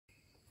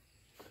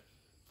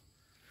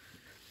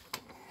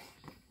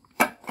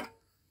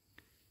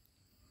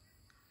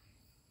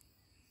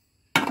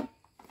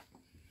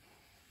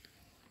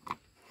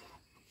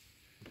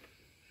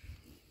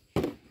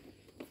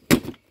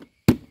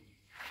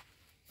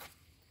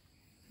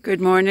Good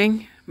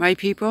morning, my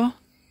people,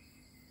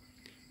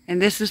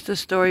 and this is the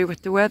story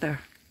with the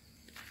weather.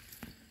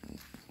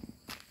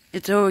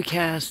 It's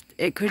overcast.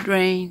 It could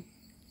rain.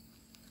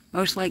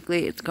 Most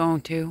likely it's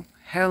going to.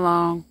 How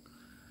long?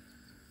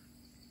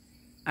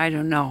 I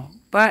don't know.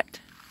 But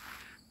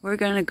we're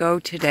going to go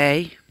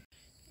today,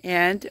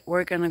 and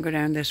we're going to go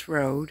down this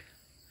road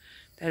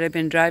that I've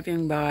been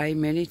driving by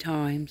many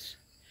times.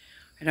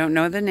 I don't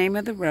know the name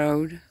of the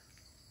road,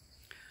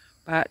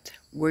 but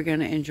we're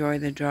going to enjoy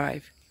the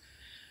drive.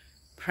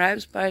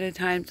 Perhaps by the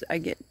time I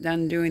get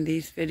done doing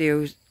these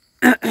videos,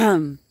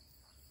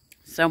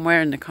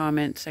 somewhere in the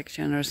comment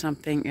section or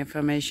something,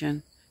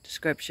 information,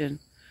 description,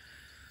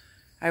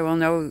 I will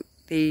know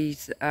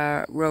these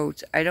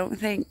roads. I don't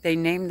think they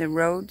name the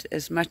roads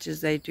as much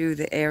as they do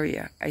the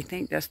area. I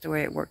think that's the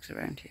way it works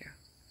around here.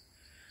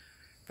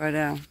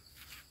 But,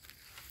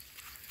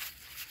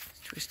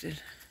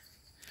 twisted.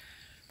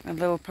 My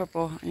little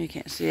purple, you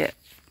can't see it,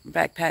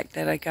 backpack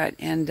that I got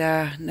in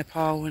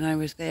Nepal when I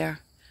was there.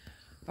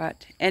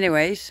 But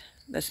anyways,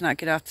 let's not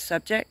get off the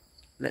subject.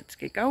 Let's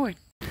get going.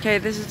 Okay,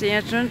 this is the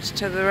entrance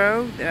to the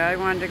road that I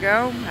wanted to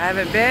go. I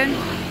haven't been.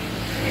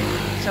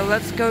 So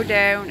let's go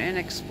down and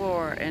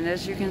explore. And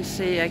as you can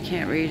see, I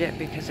can't read it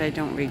because I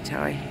don't read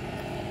Thai.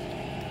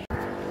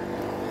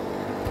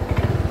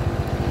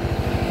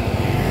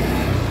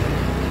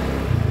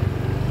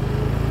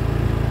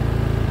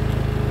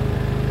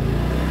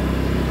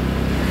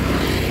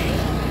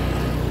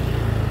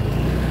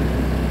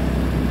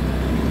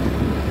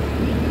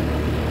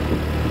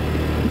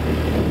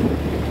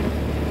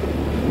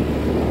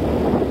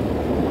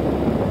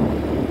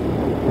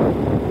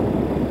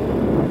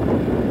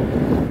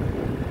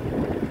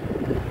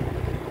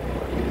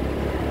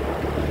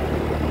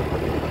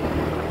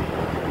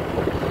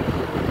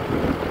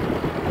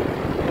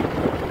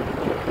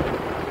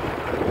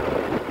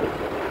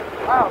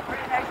 Wow,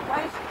 pretty nice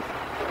place.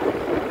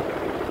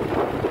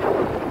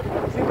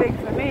 Too big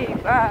for me,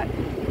 but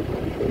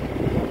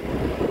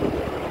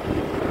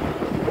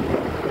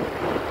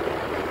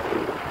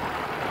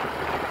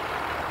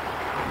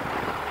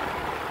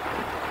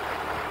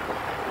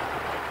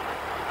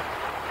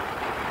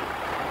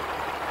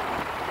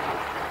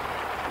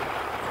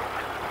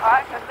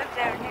I could live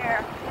down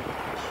here,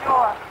 for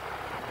sure.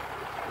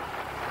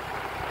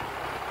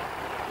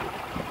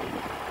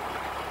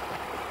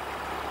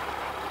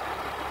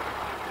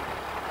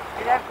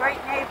 You'd have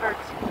great neighbors.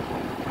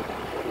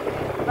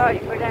 Oh, you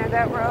go down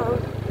that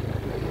road.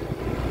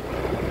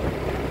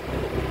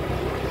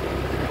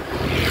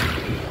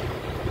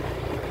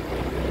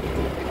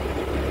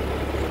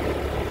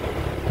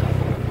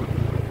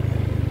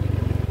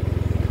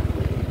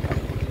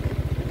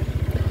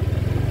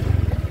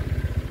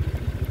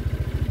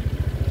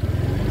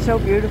 So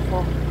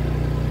beautiful.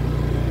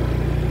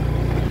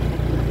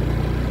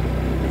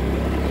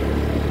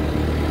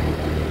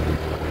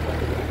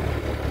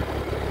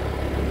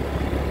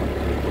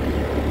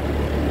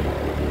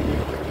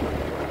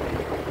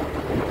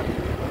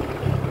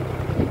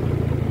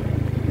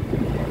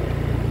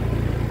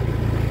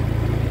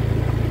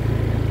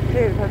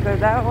 If I go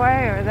that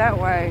way or that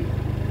way.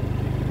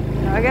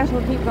 No, I guess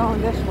we'll keep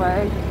going this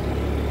way.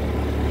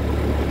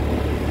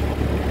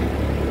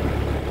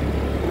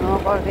 And we'll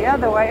go the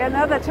other way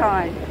another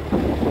time.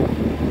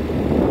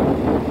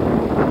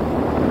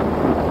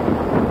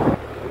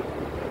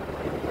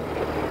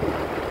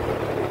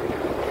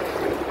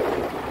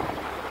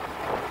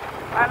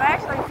 I'm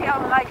actually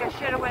feeling like I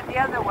should have went the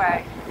other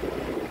way.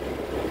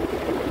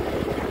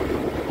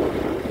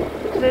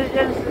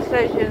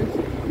 Decisions.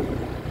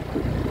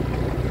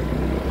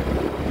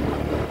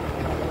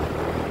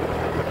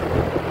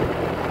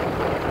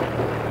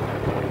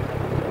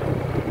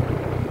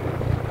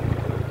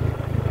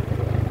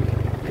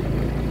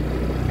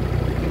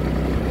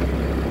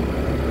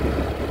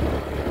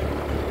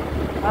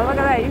 Oh, look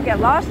at that. You can get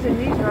lost in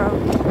these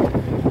roads,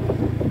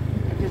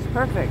 which is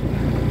perfect.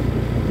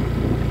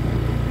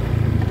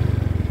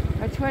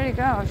 Which way to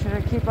go? Should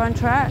I keep on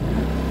track?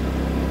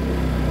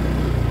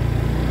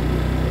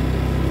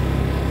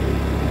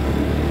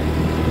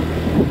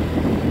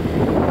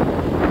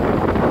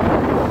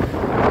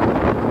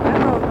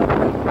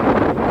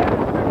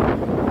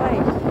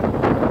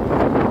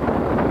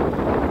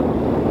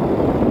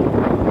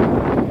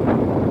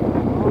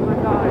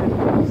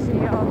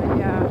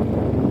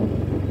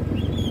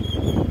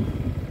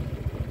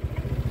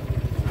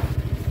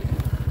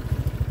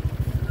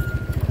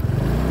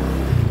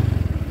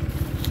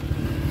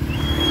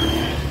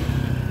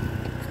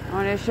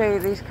 I want to show you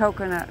these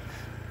coconuts.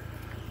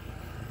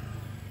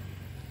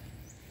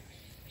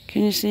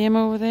 Can you see them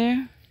over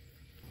there?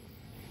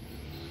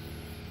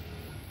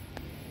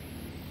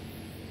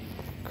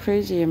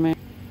 Crazy amount.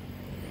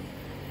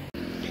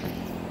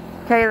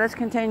 Okay, let's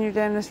continue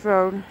down this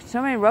road.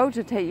 So many roads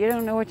to take, you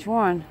don't know which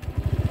one.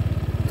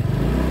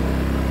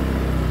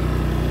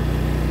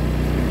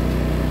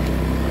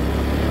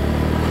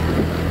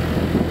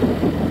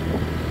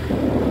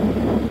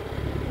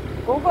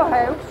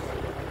 House.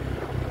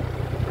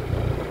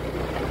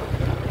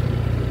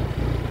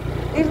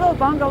 These little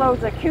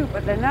bungalows are cute,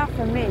 but they're not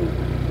for me.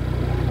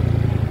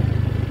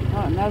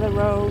 Oh, another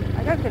road.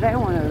 I got to get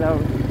one of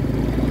those.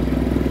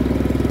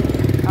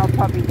 Oh,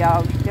 puppy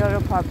dog. Still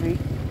a puppy.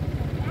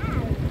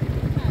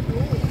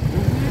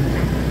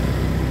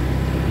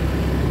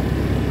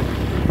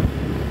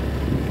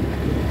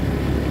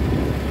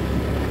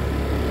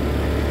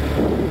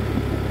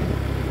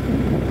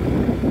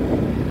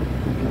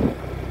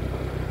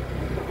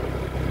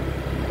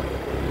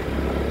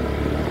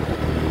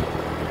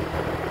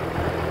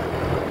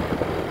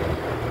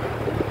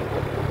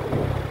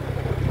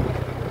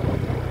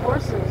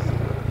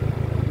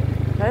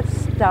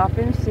 Let's stop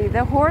and see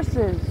the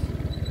horses.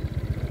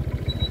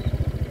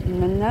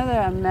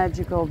 Another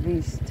magical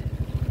beast.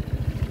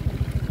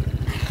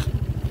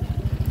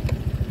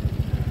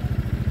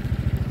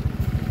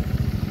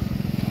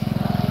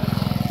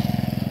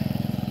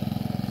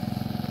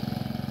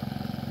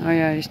 Oh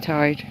yeah, he's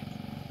tied.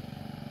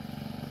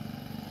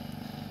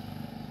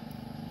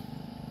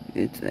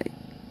 It's like,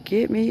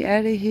 get me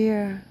out of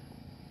here.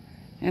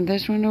 And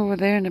there's one over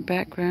there in the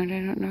background. I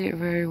don't know it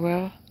very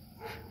well.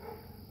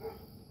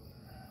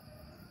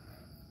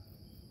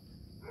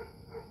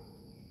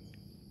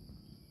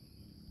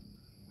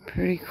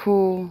 Pretty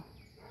cool.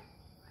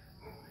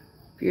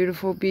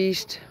 Beautiful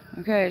beast.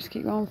 Okay, let's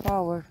keep going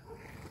forward.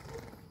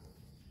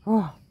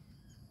 Oh.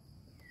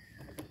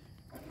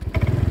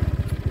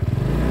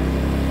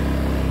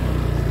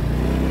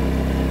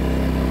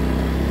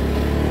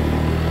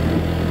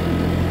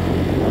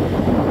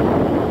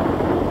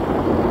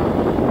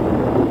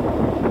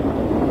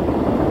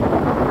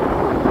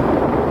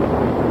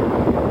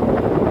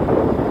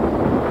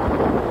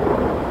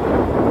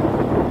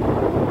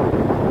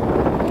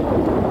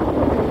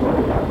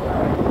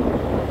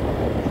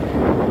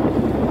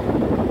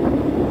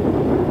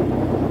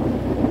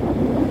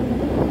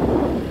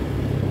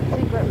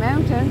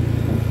 Mountain.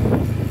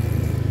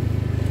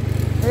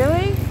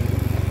 Really?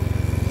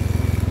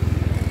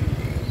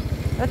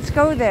 Let's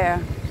go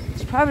there.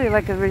 It's probably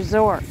like a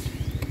resort.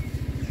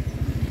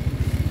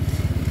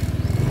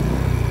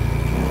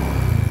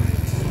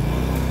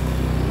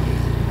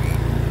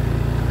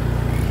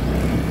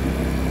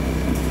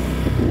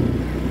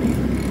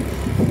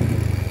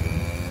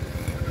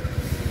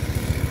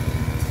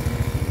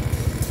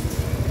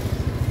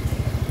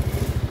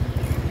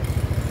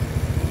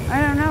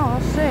 I don't know,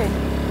 we'll see.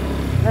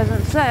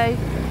 Doesn't say.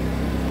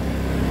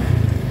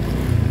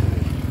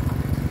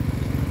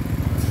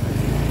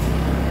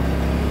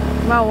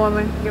 Come on,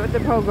 woman, get with the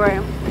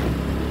program.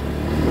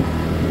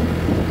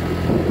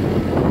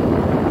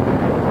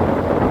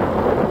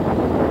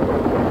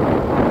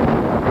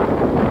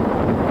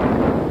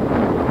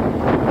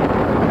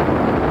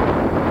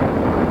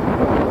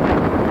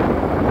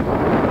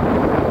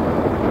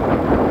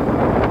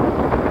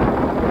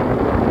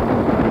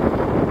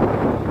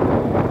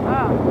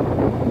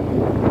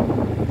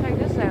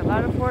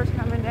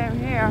 Coming down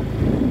here,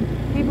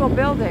 people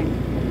building.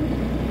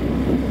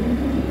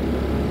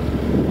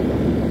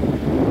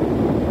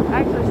 I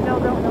actually still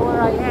don't know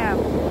where I am.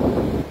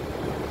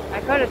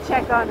 I could have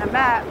checked on the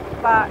map,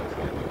 but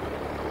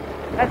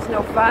that's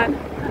no fun.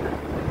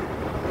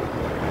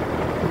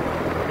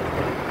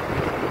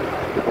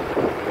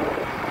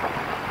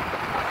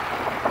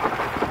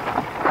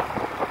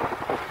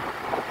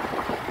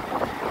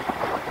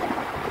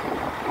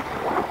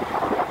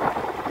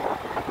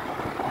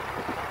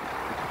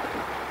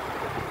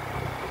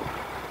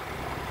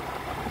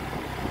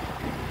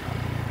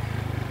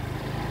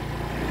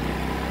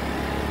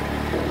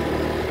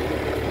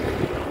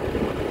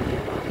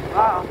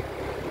 Wow.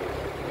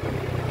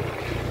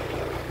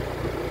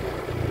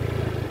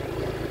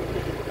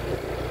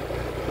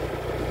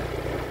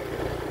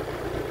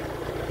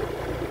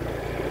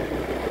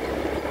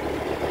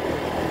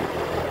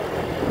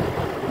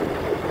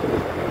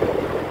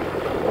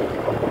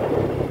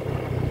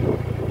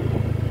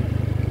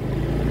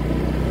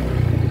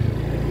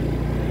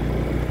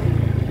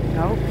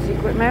 Nope,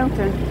 secret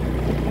mountain.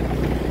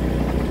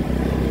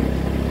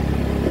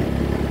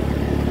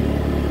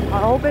 I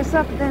hope it's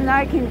something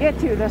I can get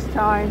to this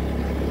time.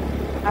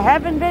 I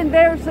haven't been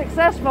very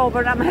successful,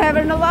 but I'm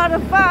having a lot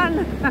of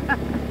fun.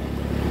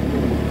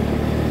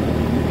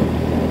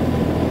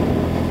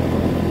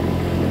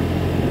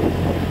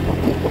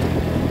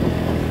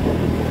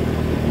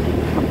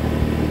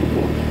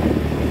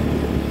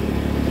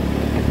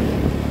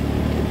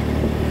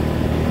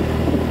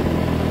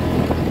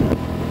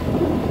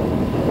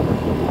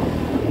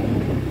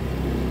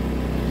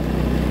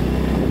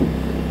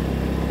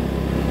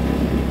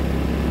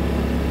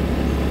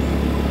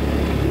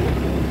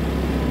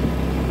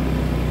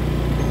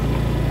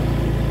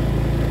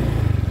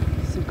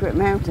 Secret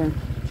mountain.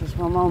 Just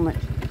one moment.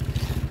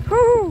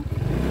 Whoo!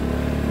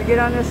 We get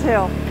on this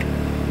hill.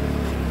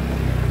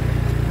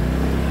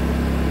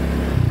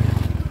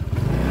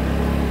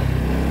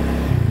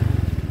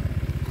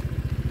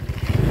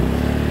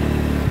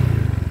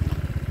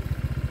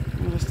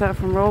 I'll stop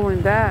from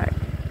rolling back.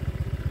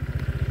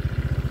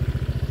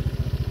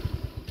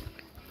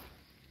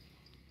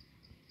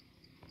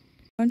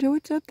 Wonder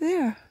what's up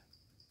there.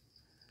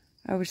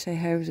 I would say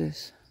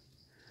houses.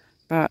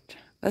 But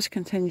let's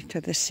continue to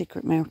this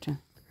secret mountain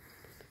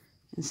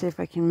and see if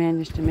I can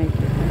manage to make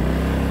it.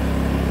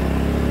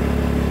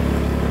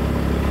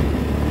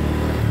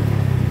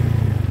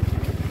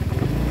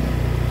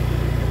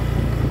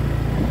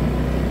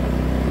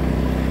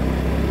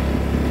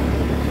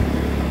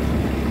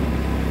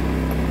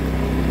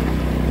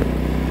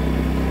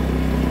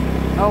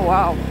 Oh,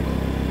 wow.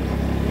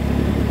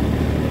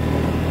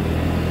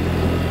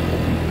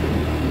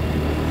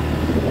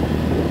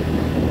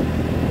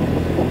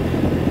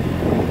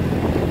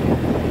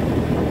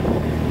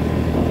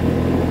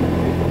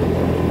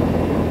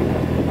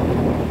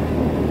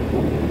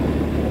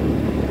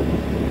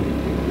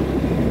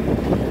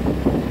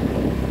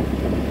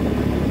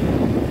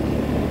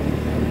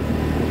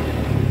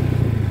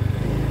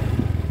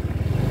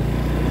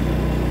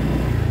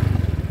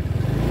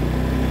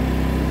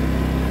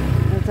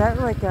 Is that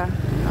like a,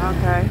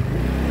 okay.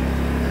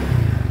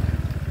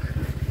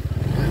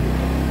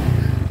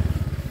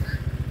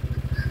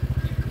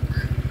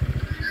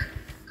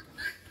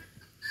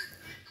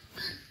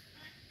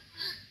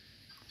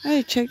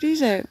 Hey, check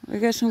these out. We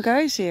got some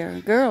guys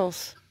here,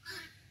 girls.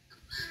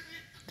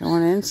 Don't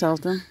want to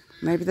insult them.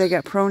 Maybe they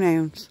got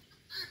pronouns.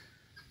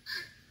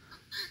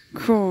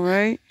 Cool,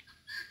 right?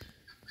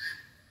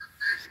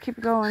 Let's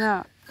keep going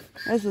up.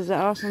 This is an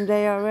awesome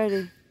day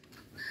already.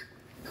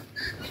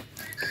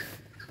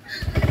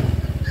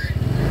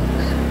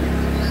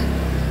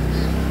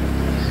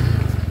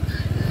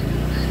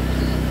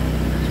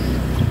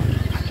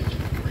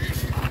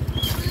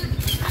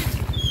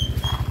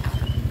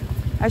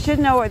 I should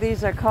know what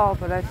these are called,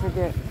 but I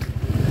forget.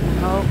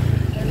 Oh.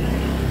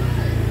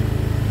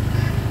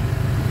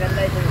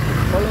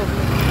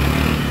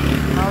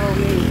 Follow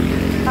me.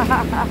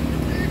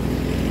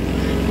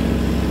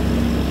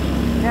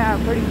 Yeah,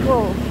 pretty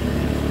cool.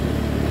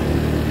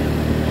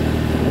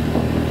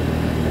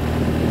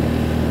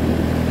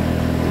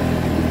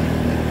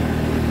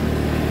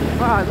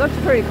 Wow, it looks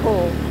pretty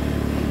cool.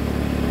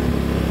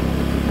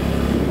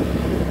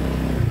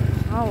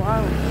 Oh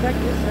wow, check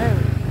this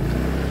out.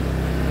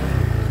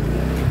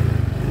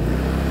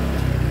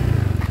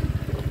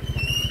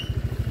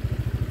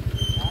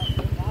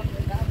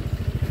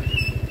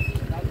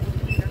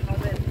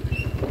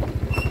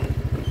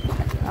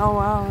 Oh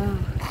wow.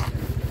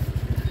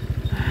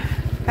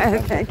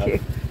 Thank you.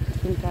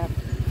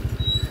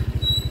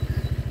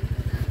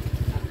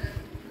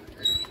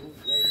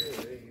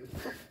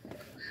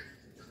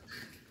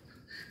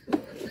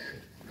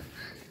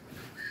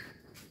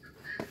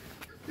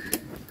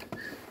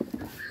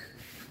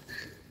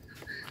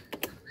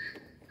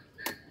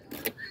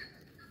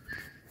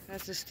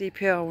 That's a steep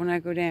hill when I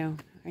go down.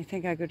 I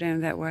think I go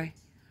down that way.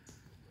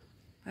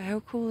 But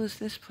how cool is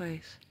this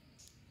place?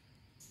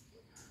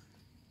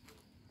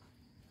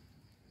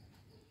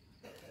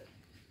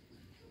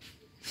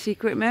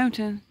 Secret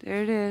mountain.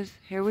 There it is.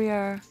 Here we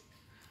are.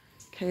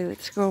 Okay,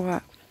 let's go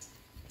up.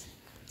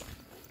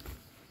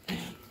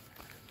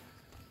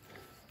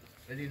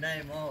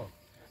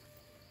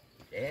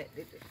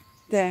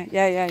 There.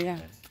 Yeah.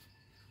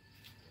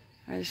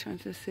 I just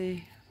want to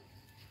see.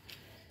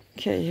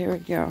 Okay, here we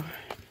go.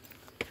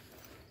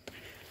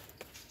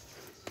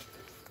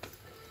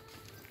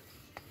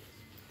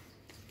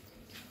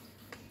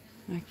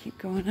 I keep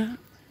going up.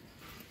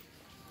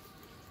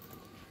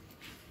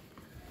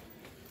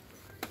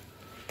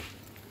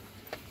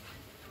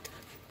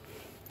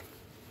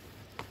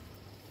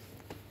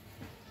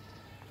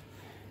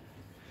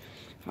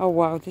 Oh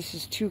wow, this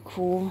is too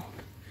cool.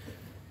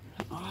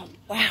 Oh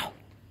wow.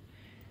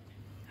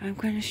 I'm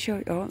going to show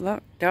you. Oh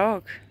look,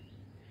 dog.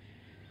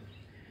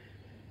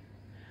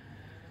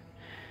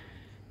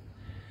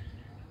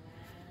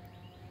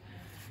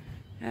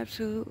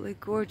 Absolutely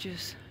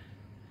gorgeous.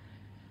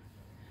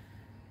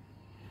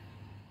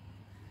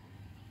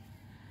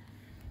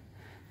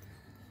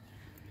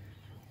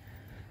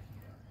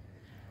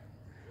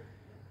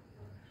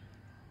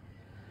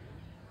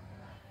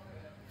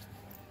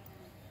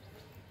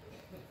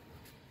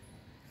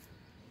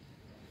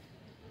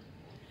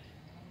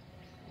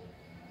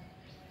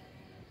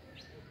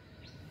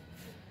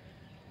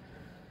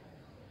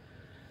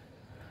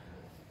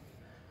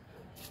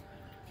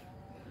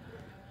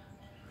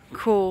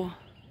 Cool.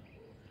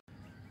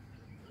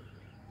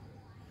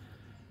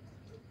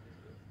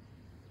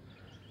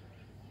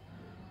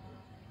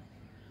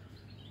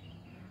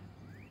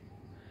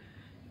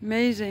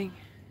 Amazing.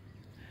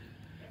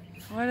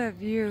 What a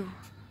view.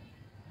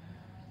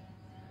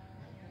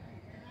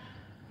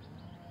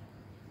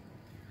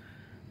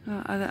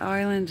 Oh, other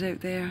islands out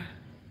there.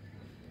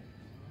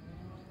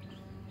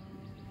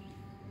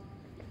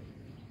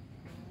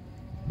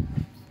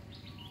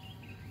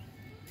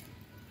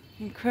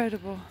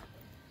 Incredible.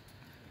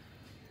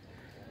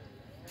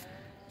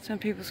 Some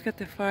people's got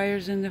the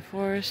fires in the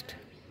forest,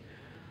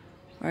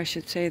 or I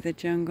should say the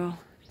jungle.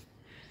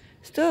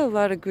 Still a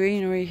lot of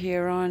greenery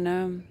here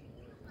on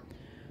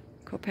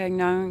Koh Ph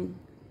Ngan,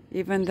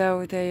 even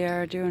though they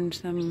are doing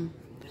some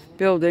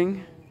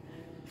building.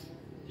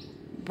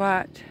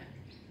 But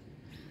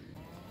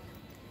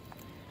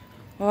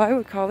Well, I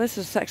would call this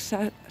a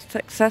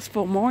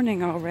successful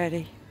morning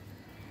already.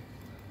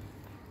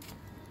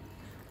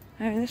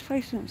 I mean, this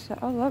place is so,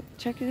 oh look,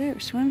 check it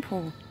out, swimming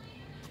pool.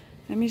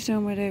 Let me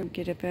zoom it out and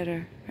get a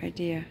better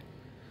idea.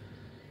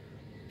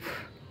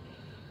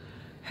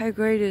 How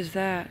great is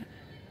that?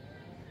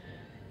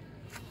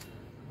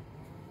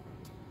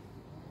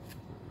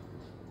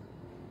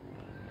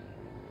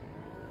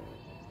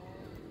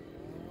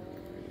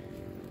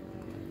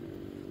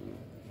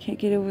 Can't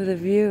get over the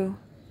view.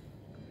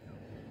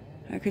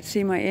 I could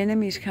see my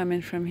enemies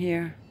coming from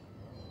here.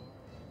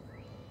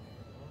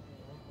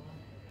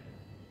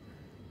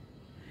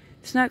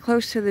 It's not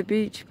close to the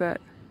beach,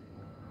 but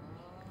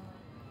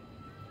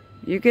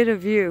you get a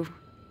view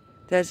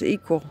that's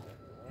equal,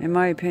 in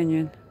my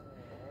opinion.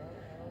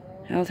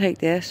 I'll take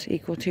this,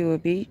 equal to a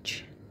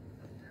beach.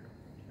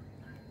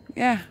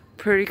 Yeah,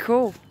 pretty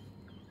cool.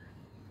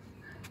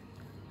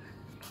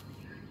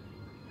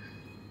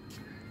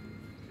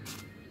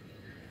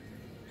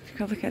 Let's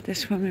go look at the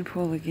swimming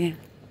pool again.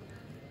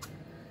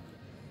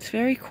 It's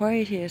very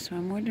quiet here, so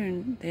I'm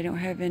wondering they don't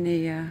have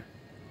any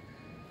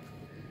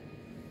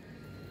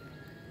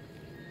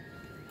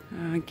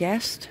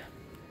guests.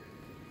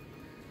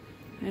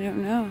 I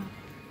don't know.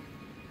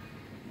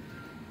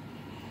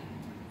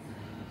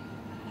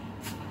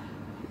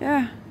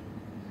 Yeah.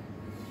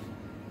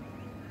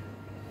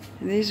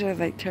 And these are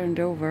like turned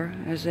over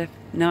as if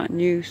not in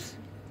use.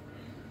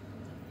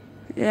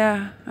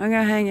 Yeah, I'm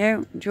gonna hang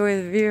out,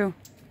 enjoy the view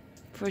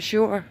for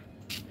sure.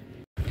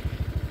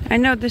 I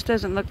know this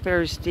doesn't look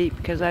very steep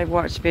because I've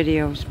watched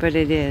videos, but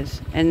it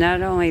is. And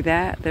not only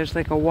that, there's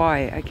like a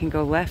Y. I can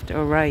go left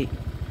or right.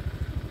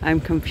 I'm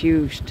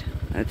confused.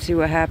 Let's see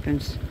what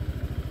happens.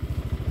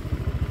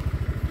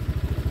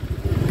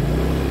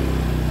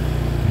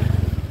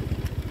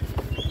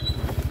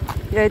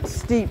 Yeah, it's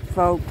steep,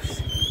 folks.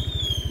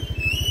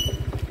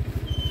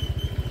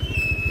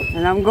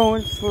 And I'm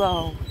going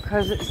slow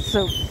because it's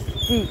so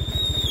steep.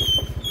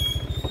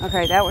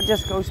 Okay, that one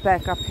just goes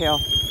back uphill.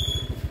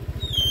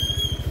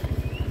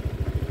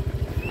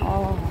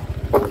 Oh.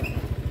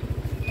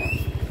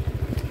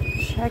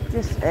 Check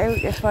this out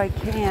if I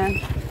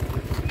can.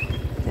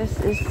 This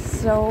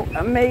is so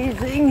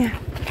amazing.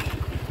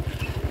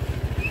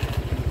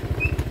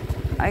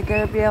 I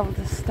gotta be able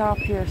to stop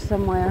here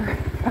somewhere.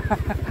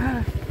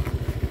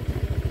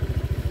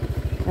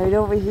 Right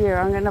over here.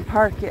 I'm gonna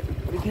park it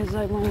because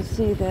I want to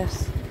see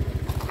this.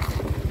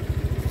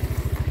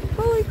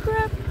 Holy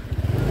crap.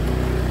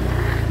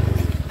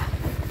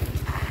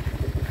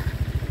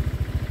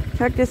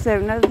 Check this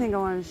out. Another thing I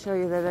want to show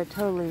you that I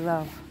totally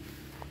love.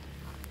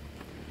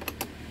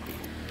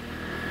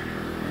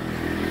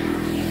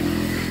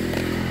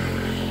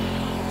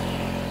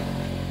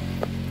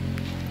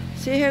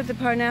 See how the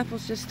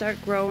pineapples just start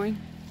growing?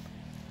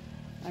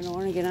 I don't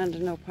want to get under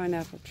no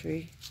pineapple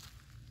tree.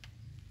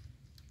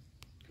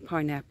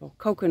 Pineapple.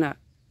 Coconut.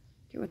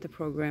 Get with the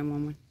program,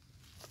 woman.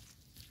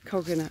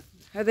 Coconut.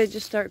 How they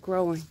just start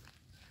growing.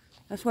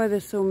 That's why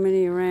there's so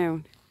many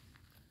around.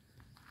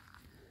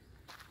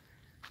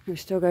 We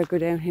still got to go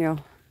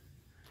downhill.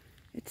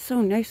 It's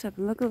so nice up.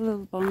 And look at the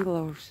little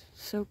bungalows.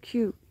 So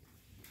cute.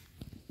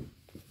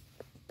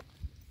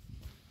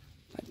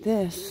 But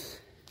this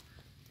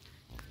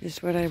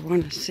is what I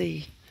want to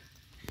see.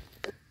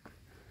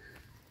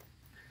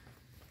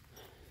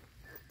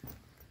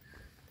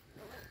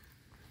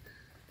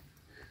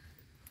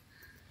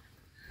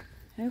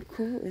 How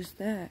cool is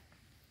that?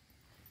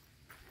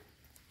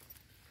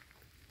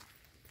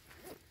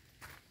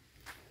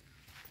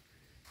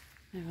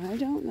 Now, I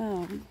don't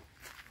know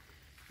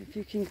if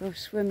you can go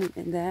swimming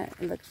in that.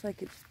 It looks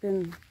like it's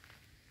been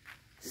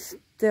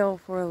still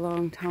for a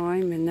long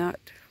time and not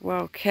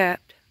well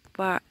kept,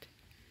 but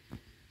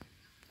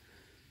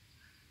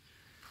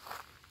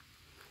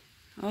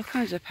all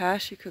kinds of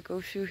paths you could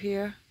go through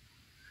here.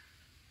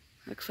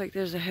 Looks like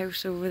there's a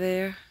house over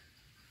there.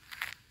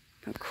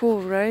 But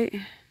cool, right?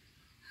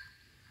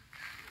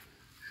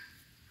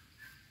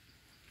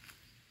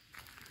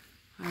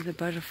 Oh, the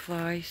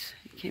butterflies.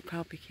 You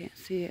probably can't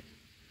see it.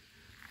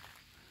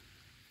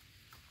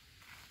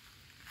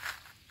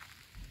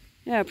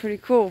 Yeah, pretty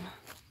cool.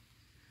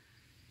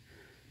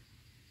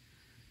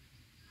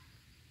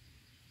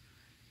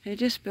 They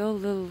just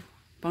build little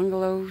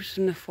bungalows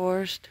in the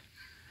forest.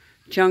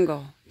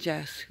 Jungle,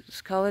 Jess.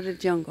 Let's call it a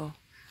jungle.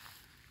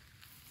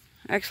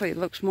 Actually, it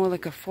looks more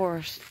like a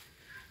forest.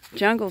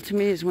 Jungle to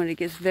me is when it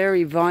gets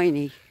very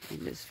viney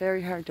and it's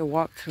very hard to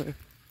walk through.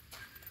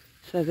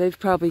 So they've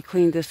probably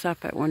cleaned this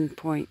up at one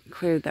point,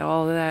 cleared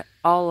all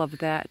of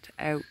that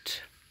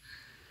out.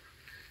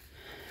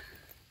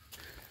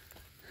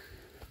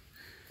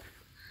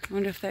 I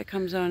wonder if that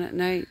comes on at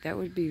night. That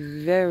would be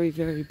very,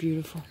 very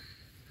beautiful.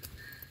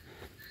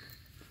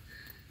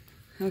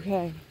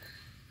 Okay.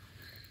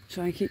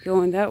 So I keep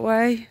going that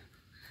way,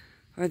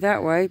 or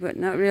that way, but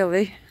not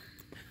really.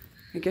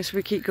 I guess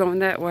we keep going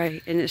that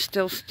way, and it's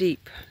still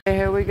steep. Okay,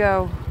 here we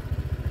go.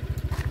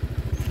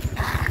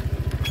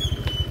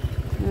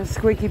 And the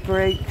squeaky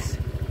brakes.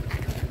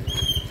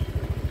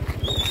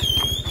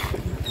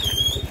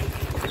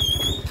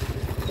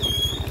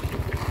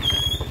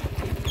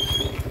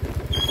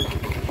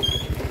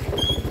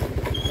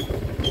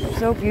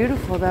 So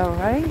beautiful though,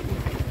 right?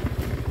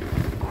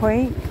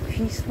 Quaint,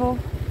 peaceful.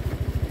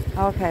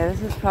 Okay,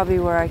 this is probably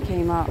where I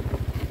came up.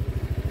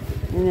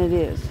 And it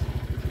is.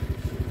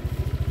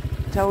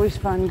 It's always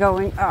fun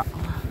going up.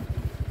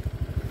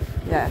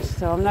 Yes,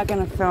 so I'm not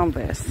going to film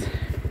this.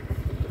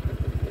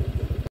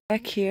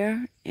 Back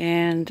here,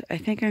 and I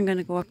think I'm going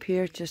to go up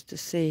here just to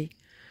see.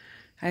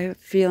 I have a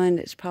feeling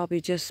it's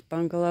probably just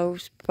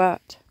bungalows,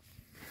 but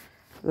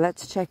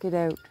let's check it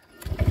out.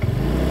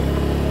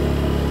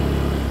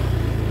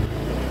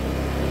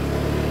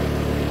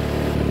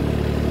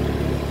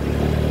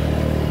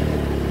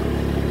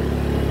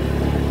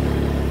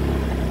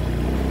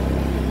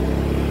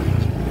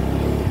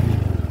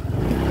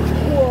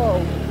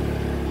 Whoa!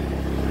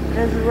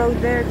 There's a road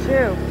there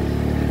too.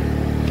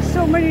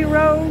 So many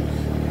roads.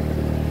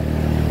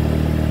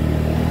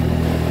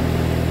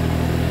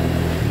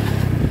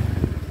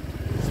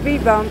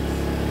 Speed bumps.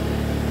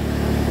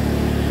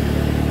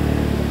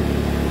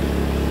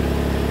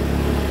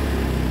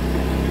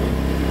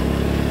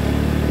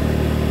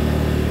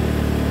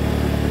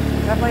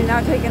 Definitely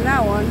not taking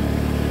that one.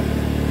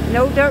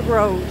 No dirt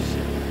roads.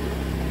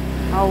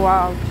 Oh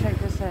wow, check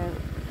this out.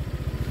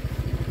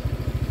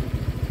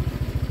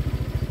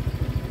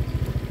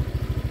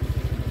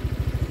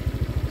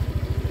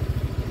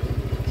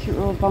 Cute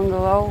little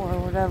bungalow or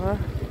whatever.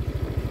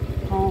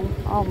 Home.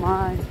 Oh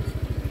my.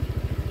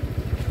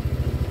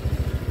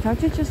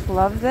 Don't you just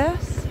love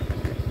this?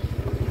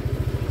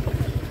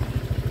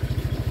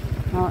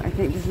 Oh, I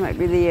think this might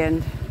be the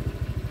end.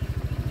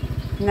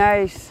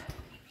 Nice.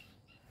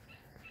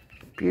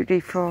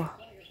 Beautiful.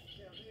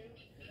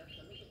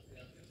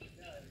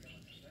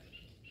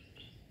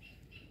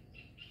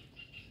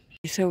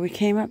 So we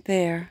came up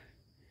there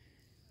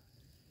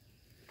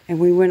and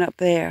we went up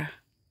there.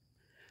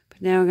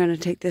 But now we're going to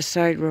take this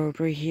side road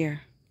right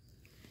here.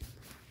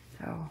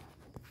 So,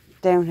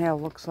 downhill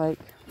looks like.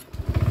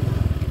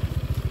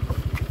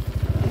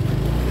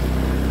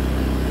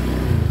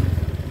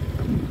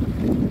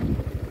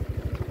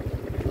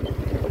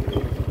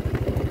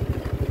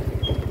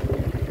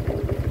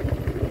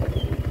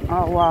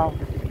 Oh wow,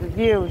 the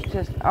view is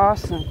just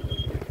awesome.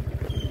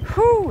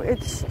 Whew,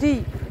 it's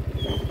steep.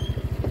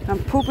 I'm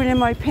pooping in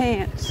my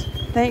pants.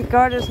 Thank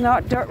God it's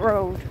not dirt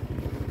road.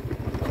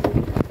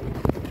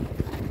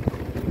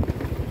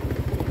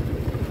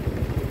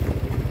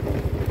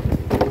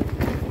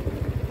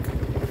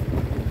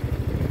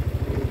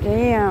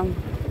 Damn.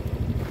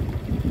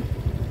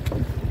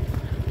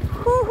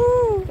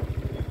 Whoo-hoo.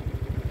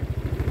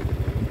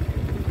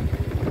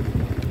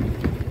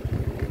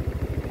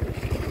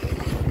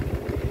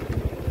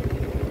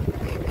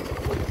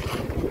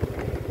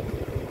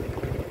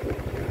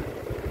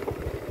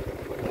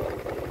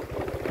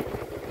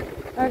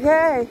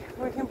 Okay,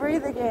 we can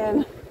breathe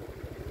again.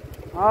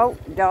 Oh,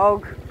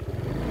 dog.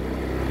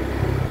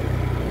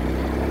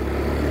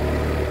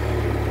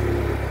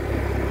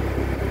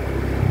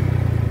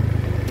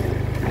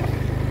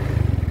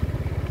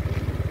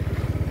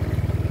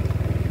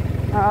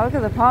 Oh, look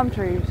at the palm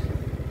trees.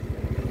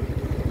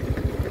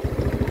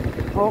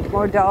 Oh,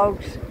 more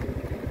dogs.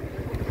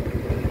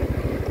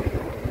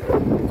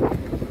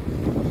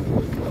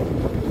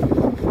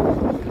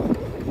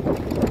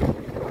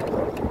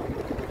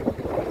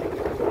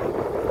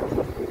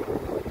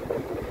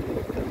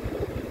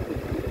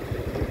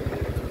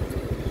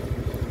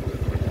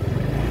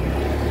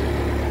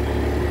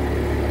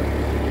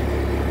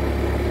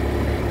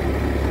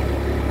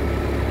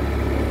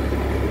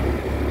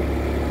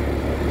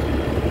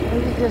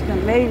 Just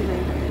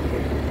amazing.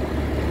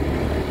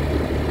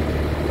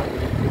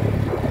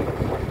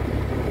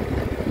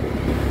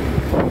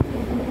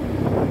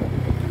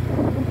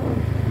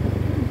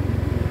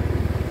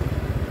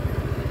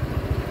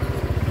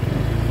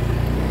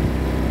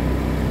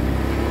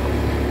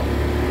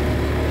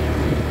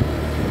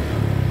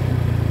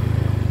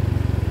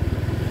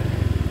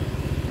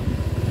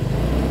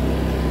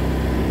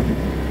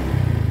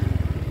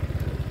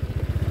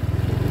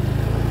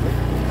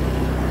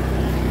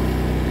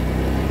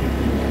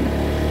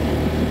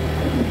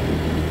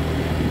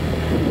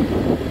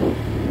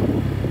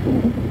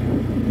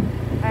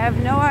 I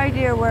have no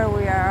idea where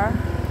we are,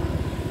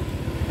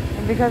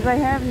 and because I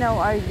have no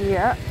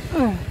idea,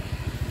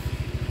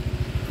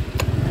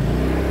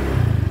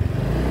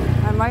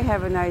 I might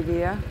have an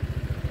idea.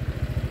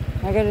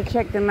 I gotta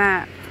check the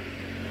map.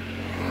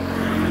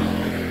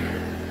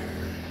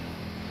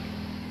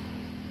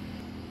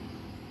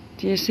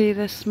 Do you see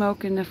the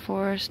smoke in the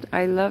forest?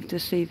 I love to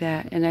see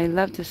that, and I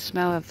love the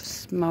smell of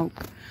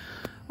smoke.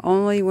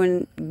 Only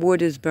when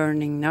wood is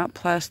burning, not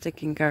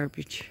plastic and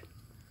garbage.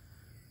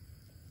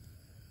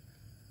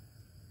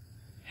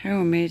 How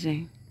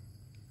amazing.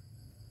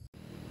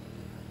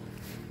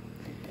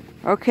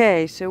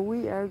 Okay, so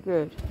we are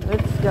good.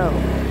 Let's go.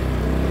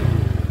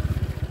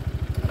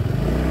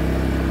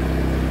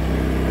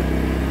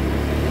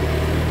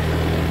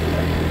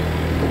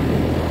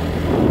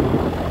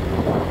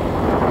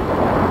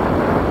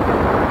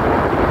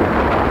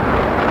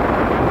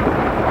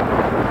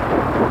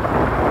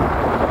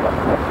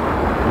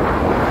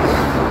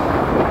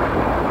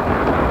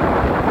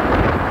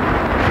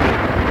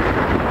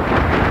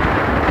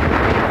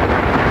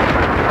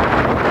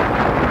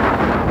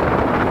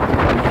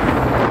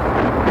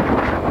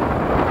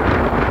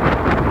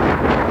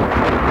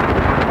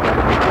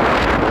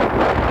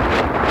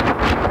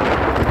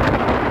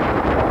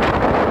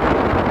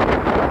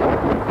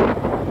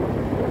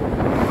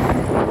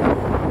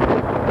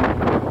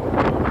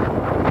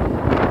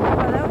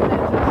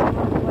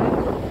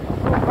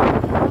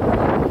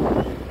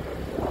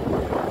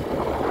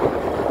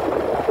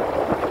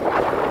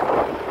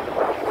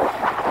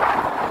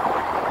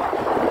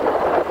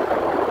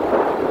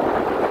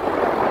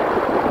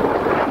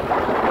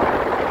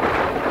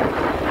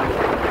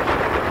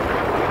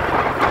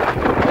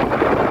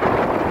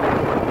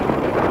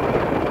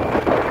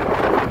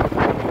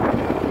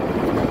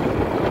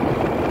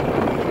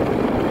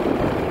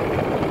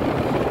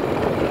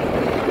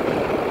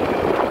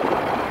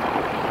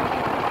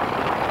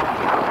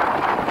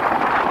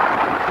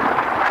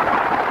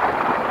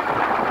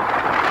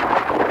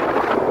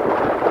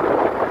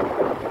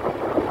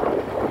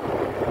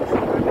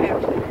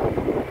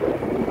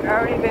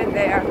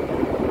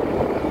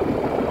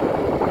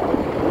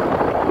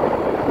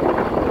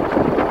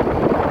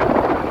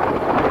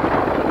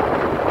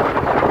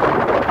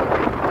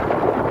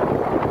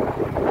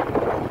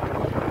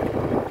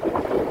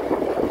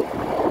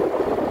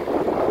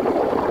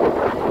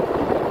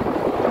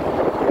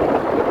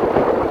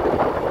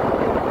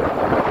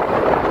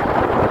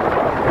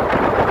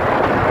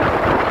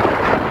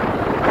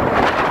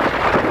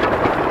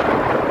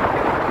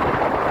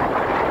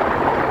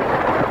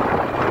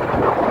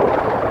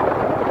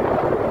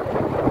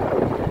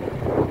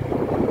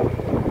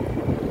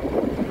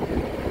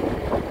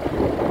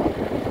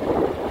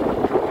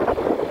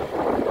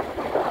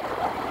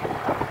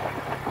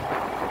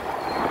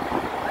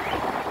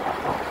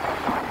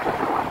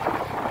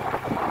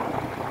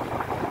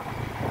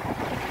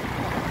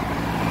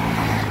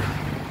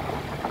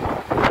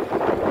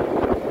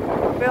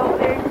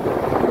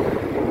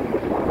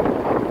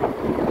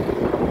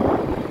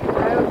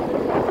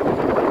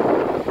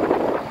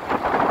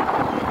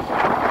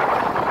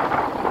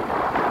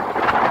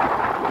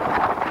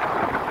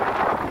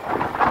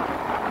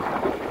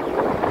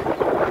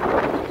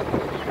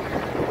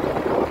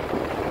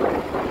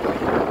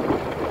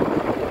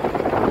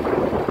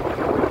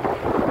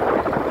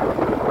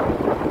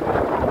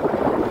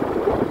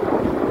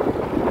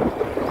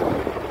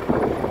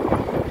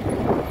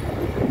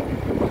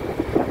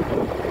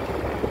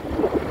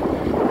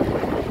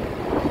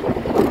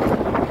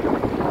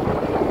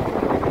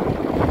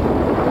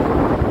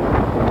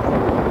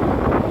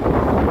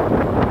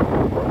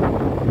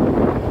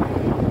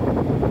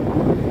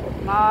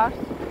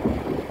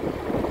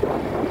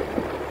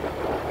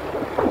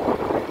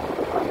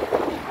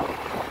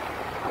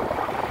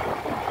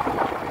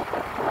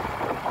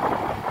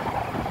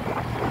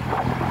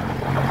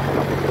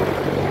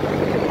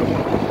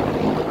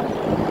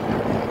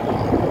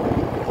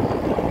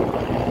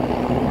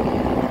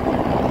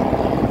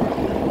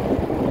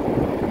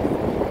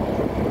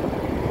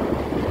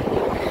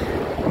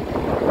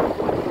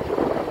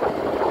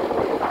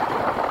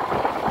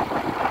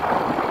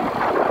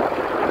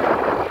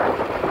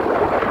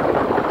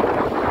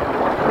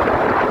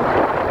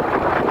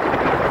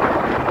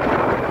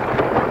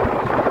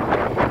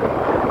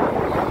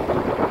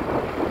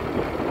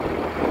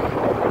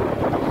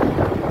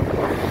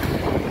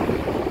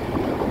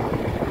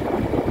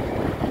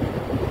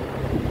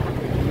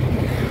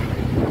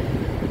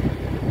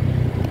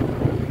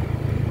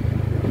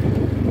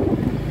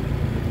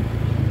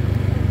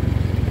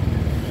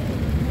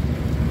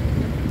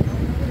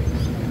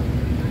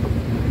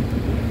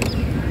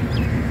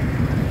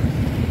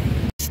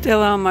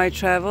 Still on my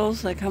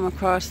travels, I come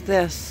across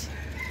this.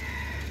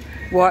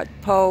 Wat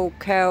Po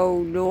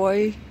Khao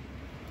Noi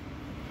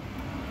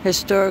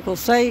Historical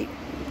Site,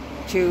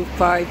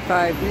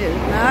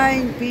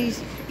 2559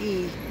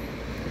 BCE.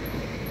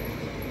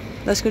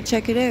 Let's go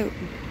check it out.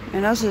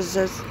 And also it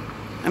says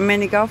a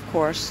mini golf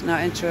course, not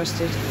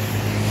interested.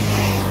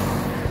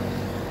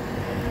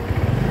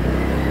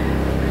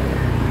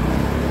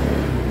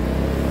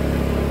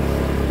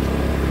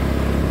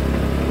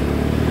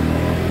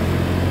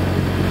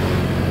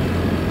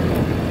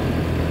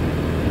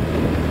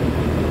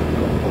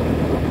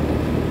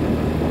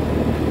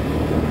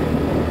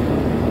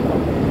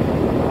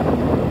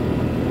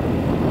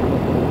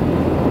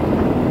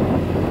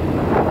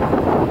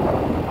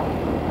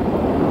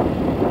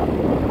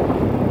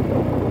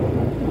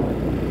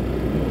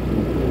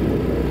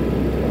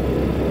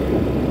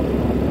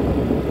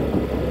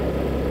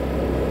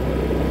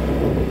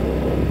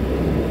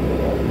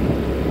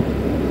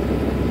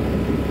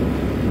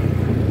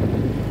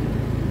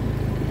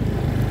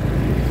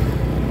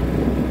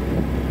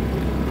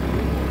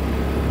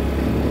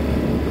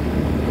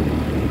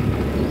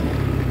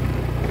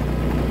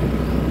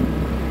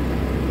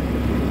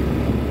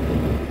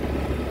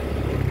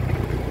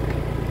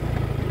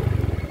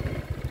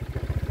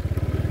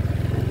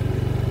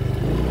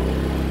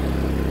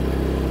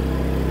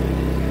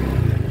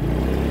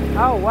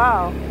 Oh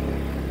wow,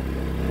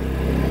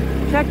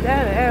 check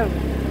that out.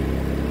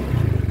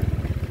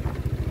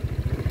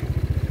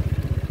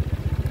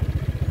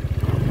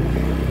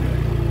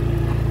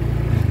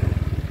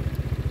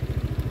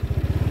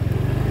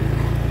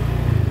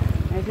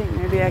 I think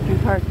maybe I can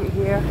park it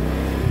here.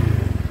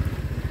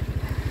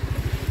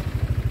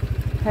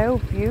 How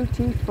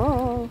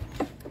beautiful.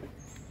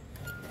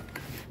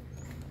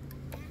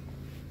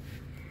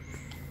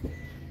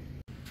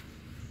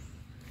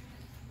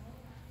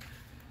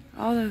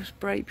 All those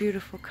bright,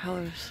 beautiful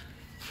colors.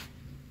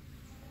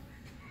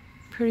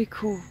 Pretty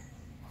cool.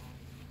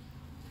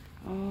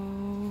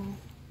 Oh.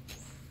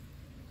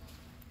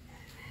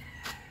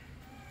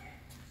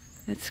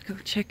 Let's go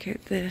check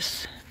out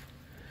this.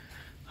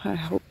 I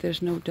hope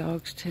there's no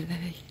dogs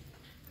today.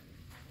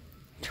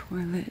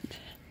 Toilet.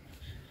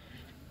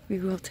 We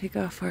will take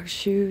off our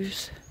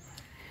shoes.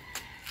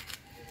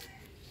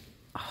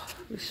 Oh,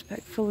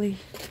 respectfully.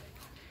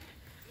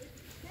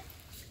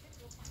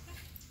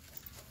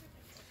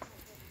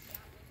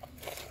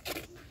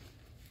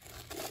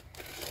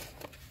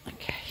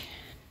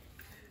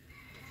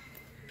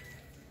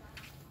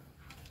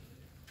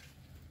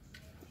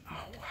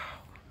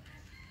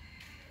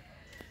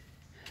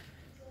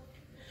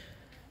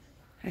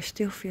 I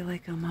still feel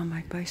like I'm on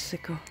my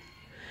bicycle,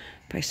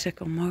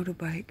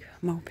 motorbike,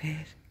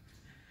 moped.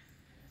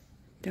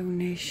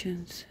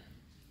 Donations,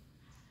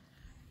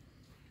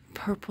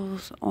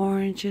 purples,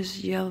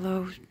 oranges,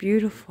 yellows,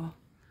 beautiful.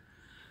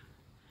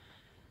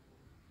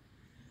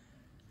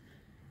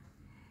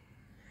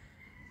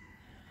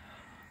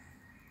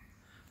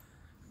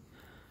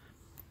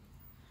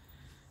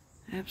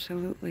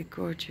 Absolutely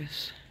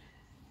gorgeous.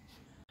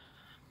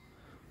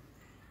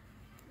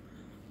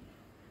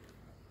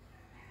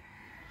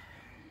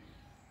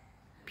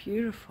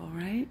 Beautiful,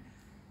 right?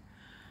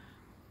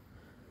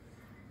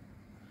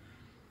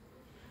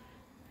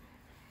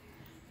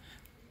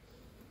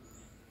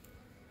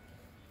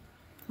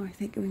 Oh, I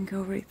think we can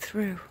go right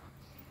through.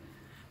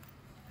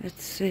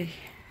 Let's see.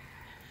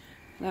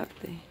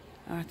 Lovely.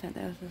 Oh, I thought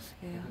that was a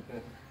scale.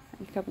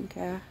 You come in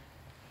car.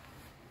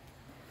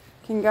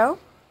 Can go?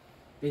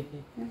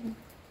 Mm-hmm.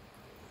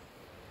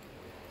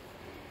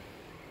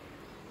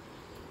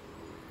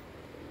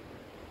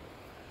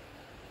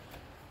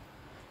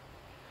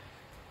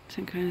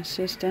 Some kind of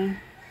system.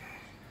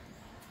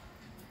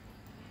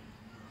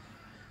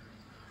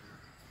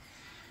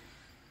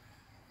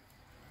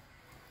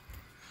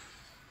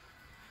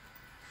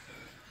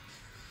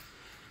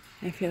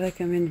 I feel like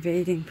I'm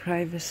invading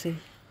privacy.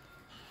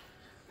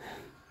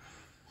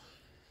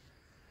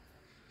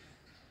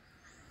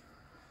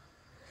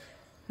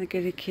 Look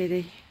at the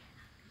kitty.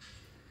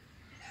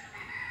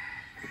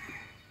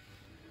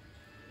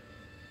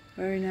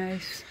 Very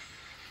nice.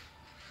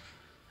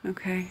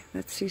 Okay,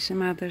 let's see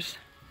some others.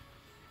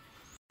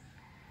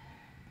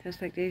 Just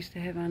like they used to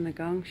have on the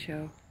Gong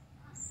Show.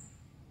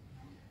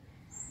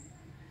 I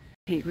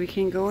think we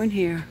can go in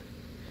here.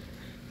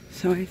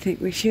 So I think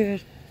we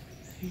should.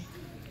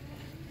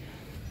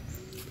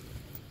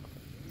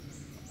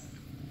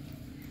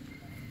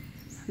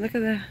 Look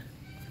at that.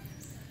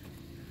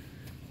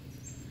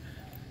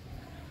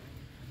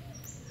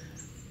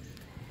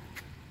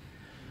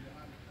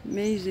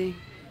 Amazing.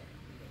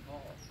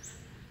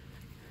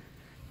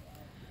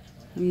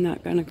 I'm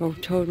not gonna go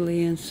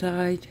totally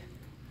inside.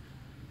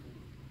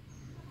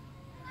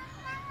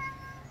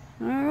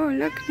 Oh,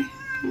 look.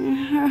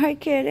 Hi,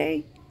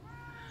 kitty.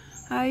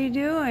 How you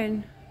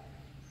doing?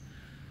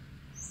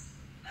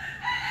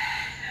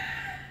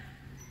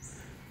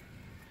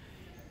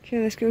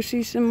 Okay, let's go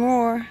see some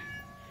more.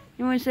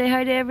 You want to say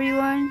hi to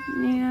everyone?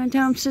 Yeah,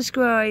 tell them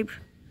subscribe.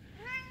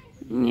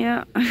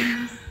 Yeah.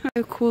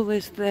 How cool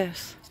is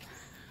this?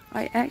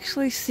 I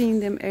actually seen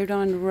them out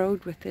on the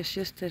road with this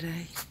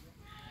yesterday.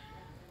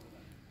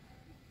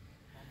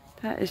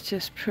 That is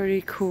just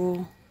pretty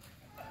cool.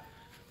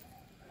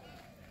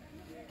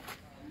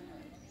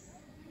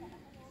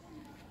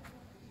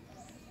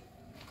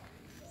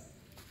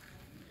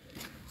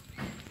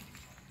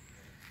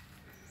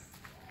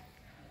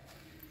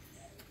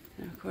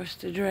 And of course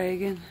the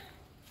dragon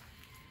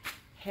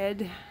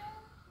head.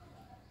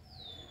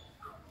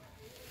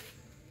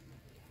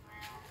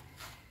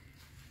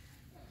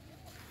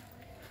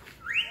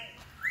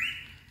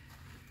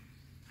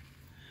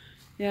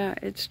 Yeah,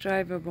 it's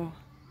drivable.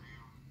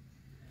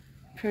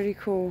 Pretty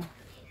cool.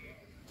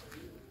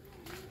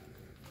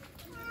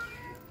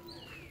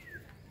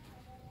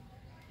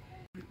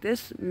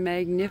 This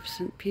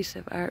magnificent piece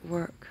of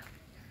artwork.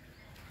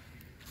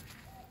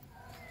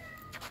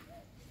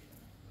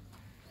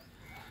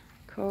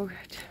 Koh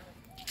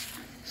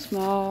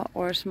Small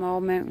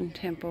Mountain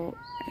Temple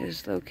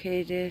is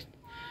located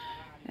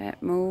at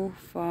Koh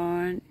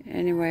Pha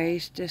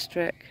anyways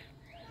district,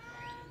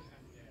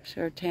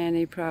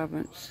 Sartani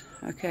province.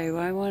 Okay,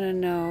 well I want to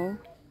know,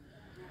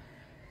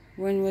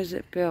 when was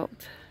it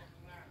built?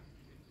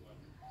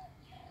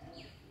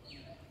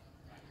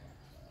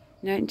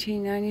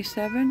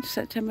 1997,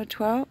 September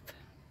 12th.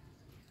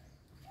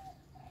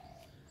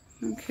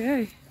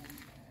 Okay.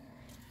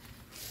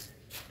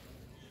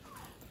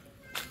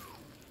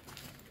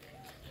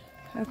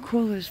 How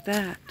cool is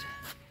that?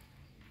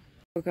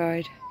 Tour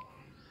guide.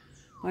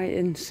 My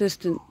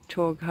insistent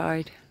tour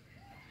guide.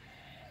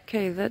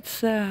 Okay,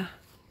 let's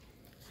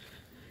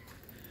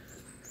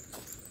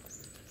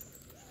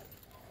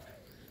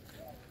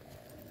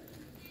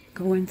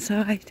go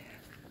inside.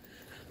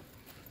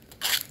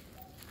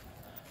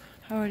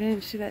 Oh, I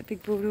didn't see that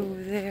big boat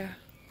over there.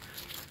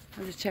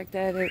 I'll just check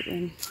that out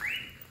and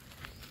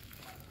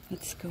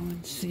let's go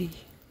and see.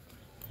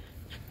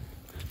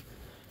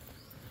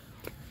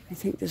 I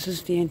think this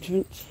is the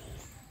entrance.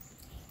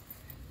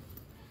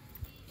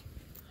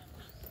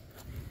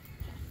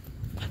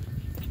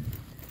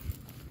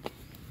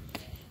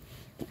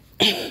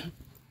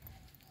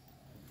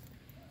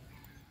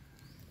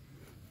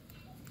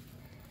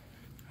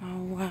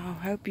 Oh wow,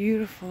 how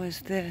beautiful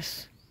is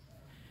this?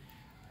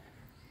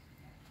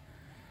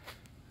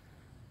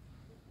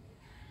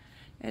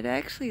 It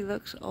actually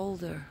looks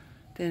older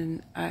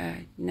than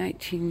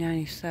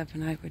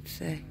 1997, I would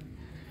say.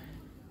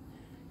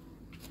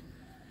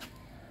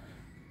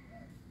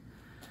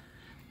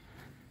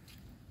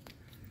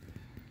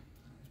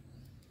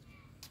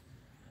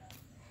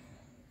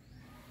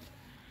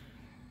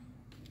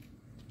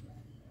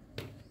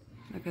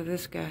 Look at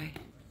this guy.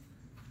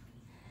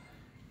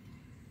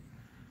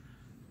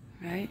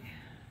 Right?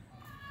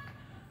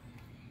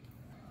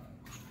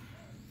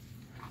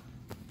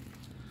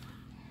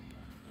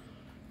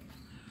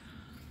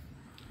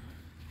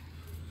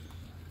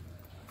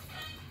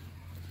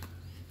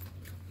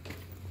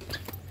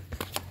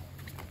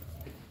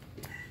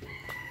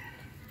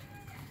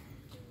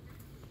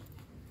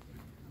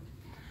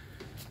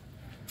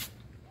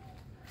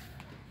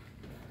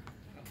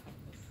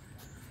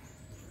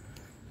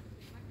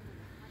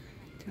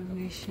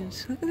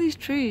 Donations. Look at these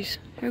trees.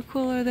 How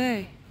cool are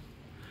they?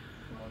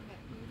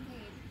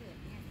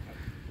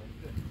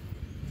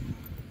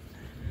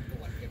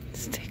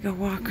 Let's take a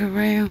walk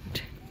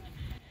around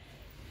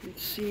and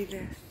see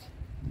this.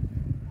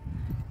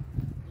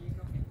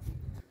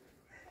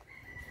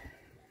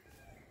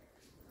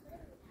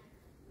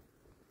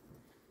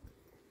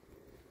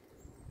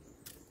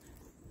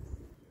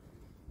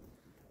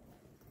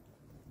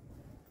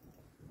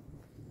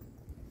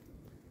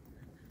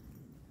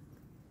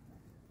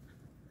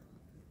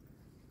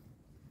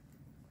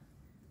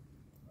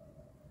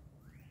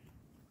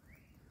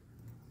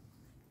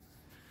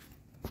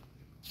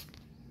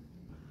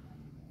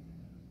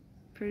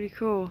 Pretty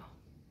cool.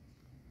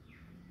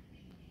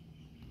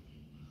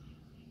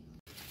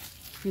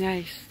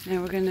 Nice.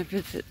 Now we're going to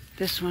visit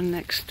this one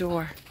next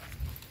door.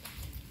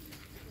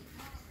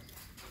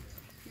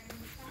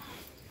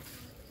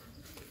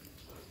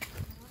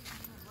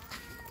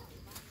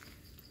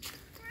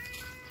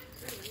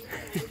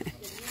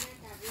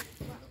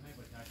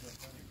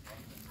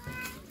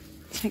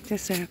 Check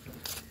this out.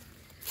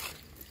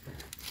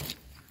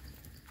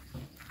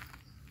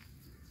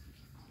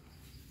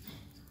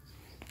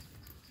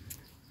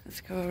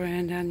 Let's go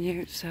around on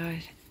the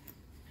outside.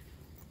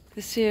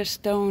 This here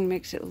stone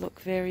makes it look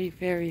very,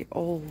 very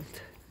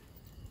old.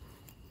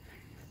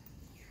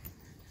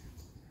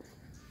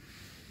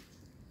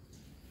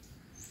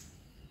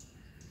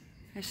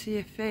 I see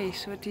a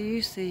face. What do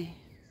you see?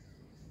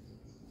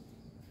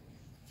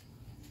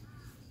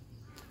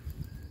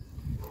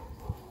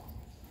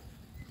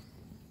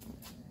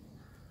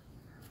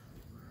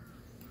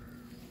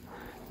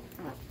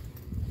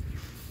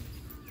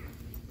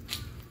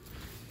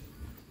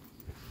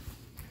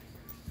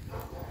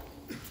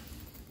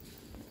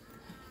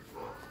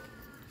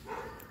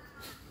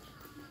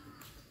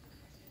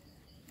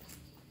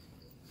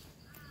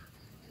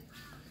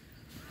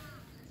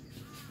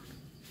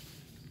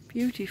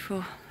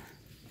 Beautiful.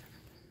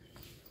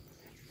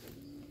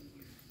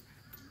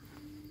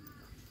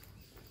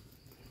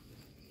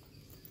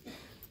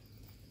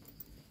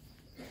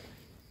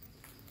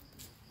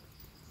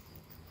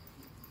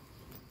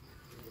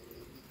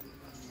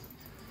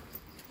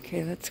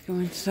 Okay, let's go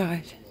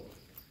inside.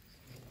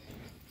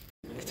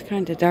 It's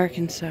kind of dark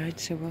inside,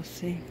 so we'll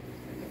see.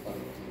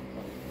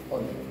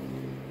 Oh,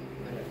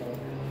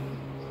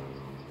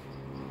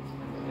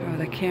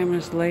 the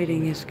camera's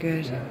lighting is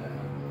good.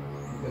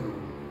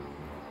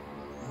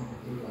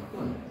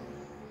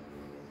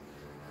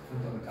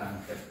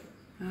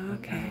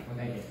 Okay.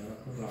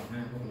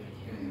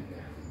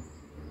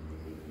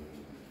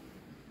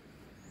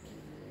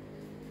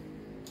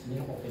 นี่เ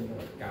ขาบอกเป็นโบ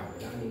สถ์เก่า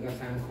แล้วอันนี้ก็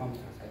สร้างค่อม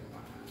ทางซ้ายขว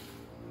า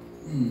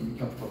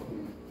ครับขอบคุณ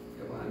แ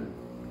ต่ว่า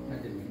น่า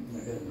จะเหมือ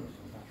นเดิม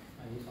ครับ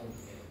อันนี้ซ่อม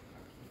เองครั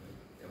บ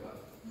แต่ว่า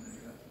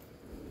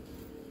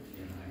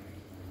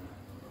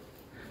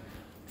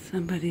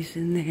Somebody's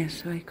in there,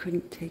 so I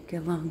couldn't take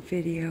a long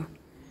video.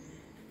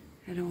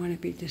 I don't want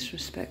to be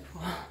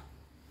disrespectful.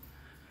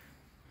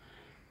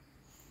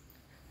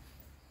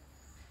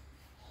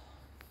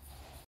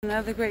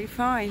 Another great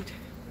find.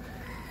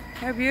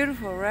 How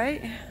beautiful,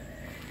 right?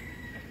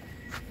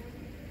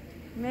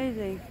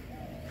 Amazing.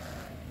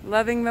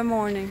 Loving the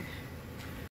morning.